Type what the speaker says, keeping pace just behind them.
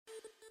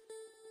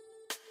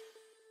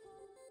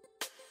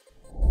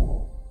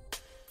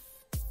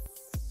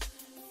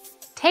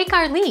Take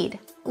our lead.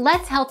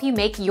 Let's help you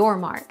make your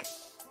mark.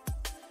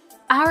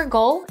 Our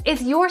goal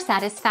is your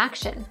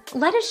satisfaction.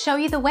 Let us show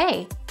you the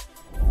way.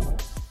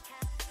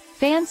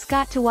 Fans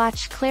got to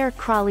watch Clare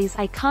Crawley's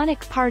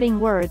iconic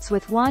parting words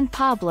with Juan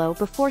Pablo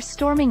before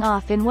storming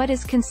off in what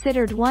is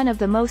considered one of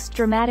the most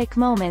dramatic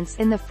moments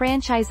in the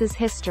franchise's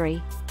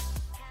history.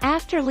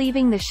 After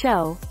leaving the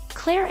show,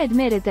 Clare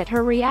admitted that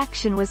her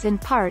reaction was in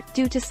part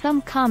due to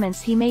some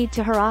comments he made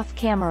to her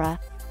off-camera.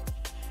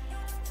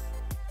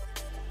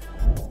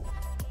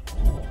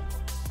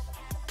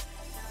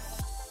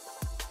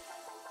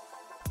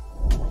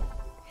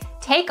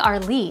 Take our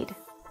lead.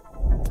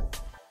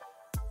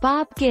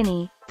 Bob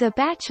Guinea, The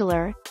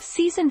Bachelor,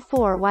 Season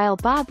 4. While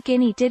Bob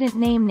Guinea didn't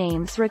name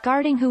names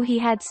regarding who he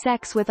had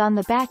sex with on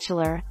The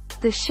Bachelor,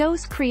 the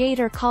show's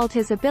creator called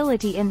his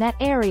ability in that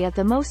area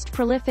the most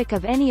prolific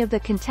of any of the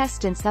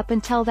contestants up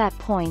until that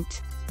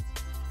point.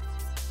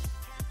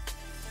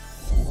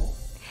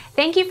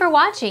 Thank you for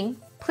watching.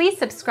 Please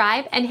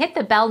subscribe and hit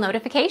the bell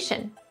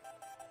notification.